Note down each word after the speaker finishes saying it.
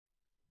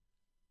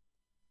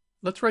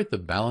Let's write the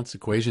balance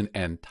equation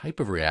and type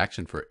of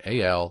reaction for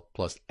Al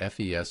plus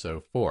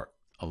FeSO4,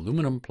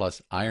 aluminum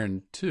plus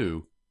iron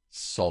 2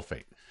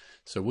 sulfate.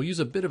 So we'll use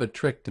a bit of a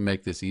trick to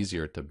make this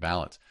easier to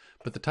balance.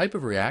 But the type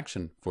of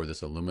reaction for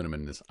this aluminum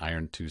and this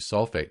iron 2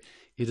 sulfate,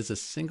 it is a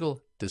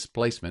single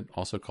displacement,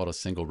 also called a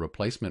single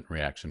replacement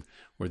reaction,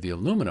 where the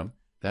aluminum,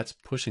 that's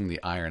pushing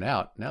the iron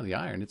out. Now the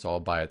iron, it's all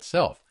by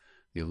itself.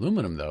 The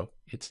aluminum, though,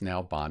 it's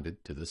now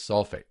bonded to the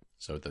sulfate.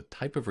 So the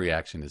type of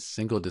reaction is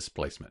single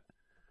displacement.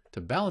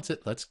 To balance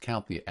it, let's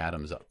count the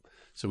atoms up.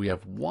 So we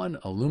have one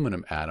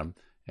aluminum atom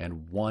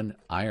and one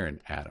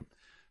iron atom.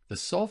 The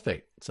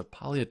sulfate, it's a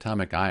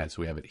polyatomic ion,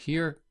 so we have it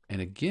here,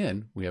 and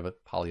again, we have a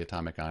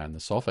polyatomic ion, the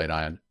sulfate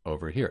ion,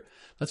 over here.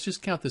 Let's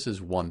just count this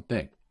as one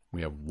thing.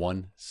 We have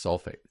one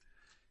sulfate.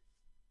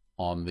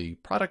 On the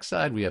product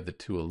side, we have the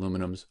two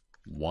aluminums,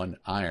 one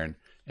iron,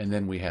 and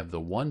then we have the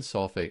one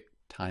sulfate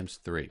times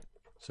 3.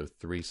 So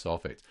 3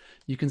 sulfates.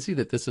 You can see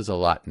that this is a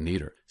lot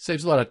neater.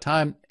 Saves a lot of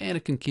time, and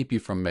it can keep you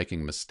from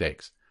making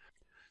mistakes.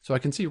 So I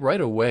can see right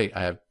away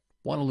I have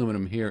one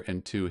aluminum here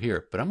and 2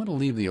 here, but I'm going to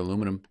leave the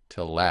aluminum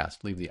till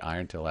last, leave the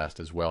iron till last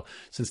as well.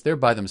 Since they're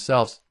by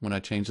themselves, when I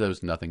change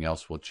those, nothing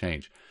else will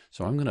change.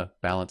 So I'm going to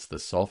balance the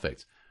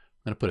sulfates.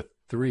 I'm going to put a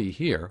 3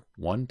 here,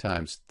 1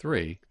 times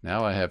 3.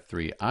 Now I have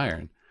 3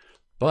 iron,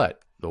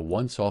 but the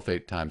 1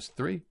 sulfate times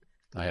 3,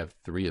 I have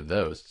 3 of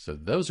those, so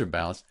those are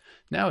balanced.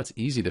 Now it's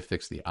easy to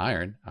fix the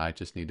iron. I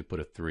just need to put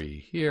a 3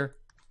 here,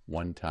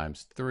 1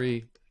 times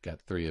 3,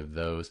 got 3 of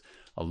those.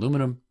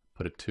 Aluminum,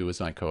 put a 2 as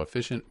my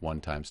coefficient,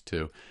 1 times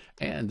 2,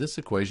 and this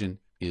equation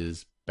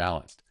is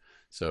balanced.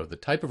 So the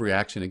type of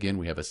reaction, again,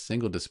 we have a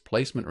single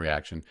displacement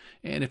reaction,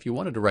 and if you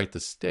wanted to write the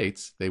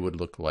states, they would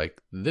look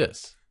like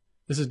this.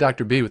 This is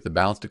Dr. B with the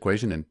balanced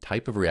equation and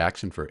type of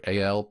reaction for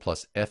Al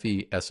plus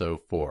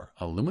FeSO4,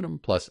 aluminum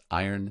plus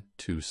iron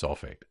 2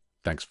 sulfate.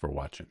 Thanks for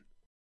watching.